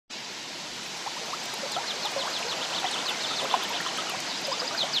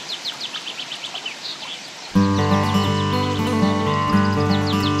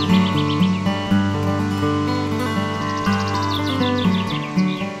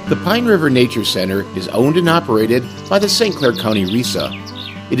The Pine River Nature Center is owned and operated by the St. Clair County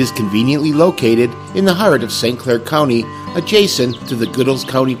RESA. It is conveniently located in the heart of St. Clair County, adjacent to the Goodles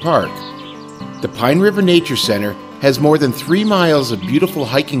County Park. The Pine River Nature Center has more than 3 miles of beautiful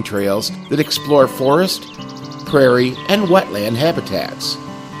hiking trails that explore forest, prairie, and wetland habitats.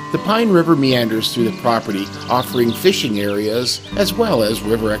 The Pine River meanders through the property, offering fishing areas as well as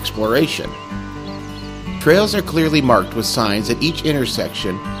river exploration. Trails are clearly marked with signs at each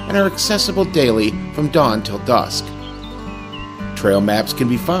intersection and are accessible daily from dawn till dusk. Trail maps can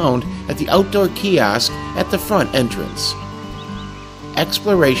be found at the outdoor kiosk at the front entrance.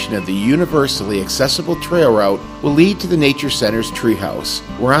 Exploration of the universally accessible trail route will lead to the Nature Center's treehouse,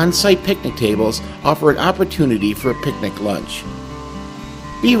 where on-site picnic tables offer an opportunity for a picnic lunch.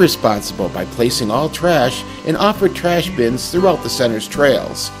 Be responsible by placing all trash in offered trash bins throughout the center's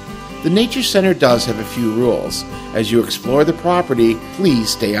trails. The Nature Center does have a few rules. As you explore the property,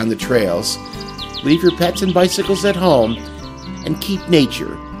 please stay on the trails, leave your pets and bicycles at home, and keep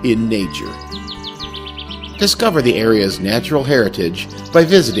nature in nature. Discover the area's natural heritage by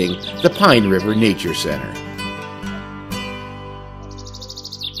visiting the Pine River Nature Center.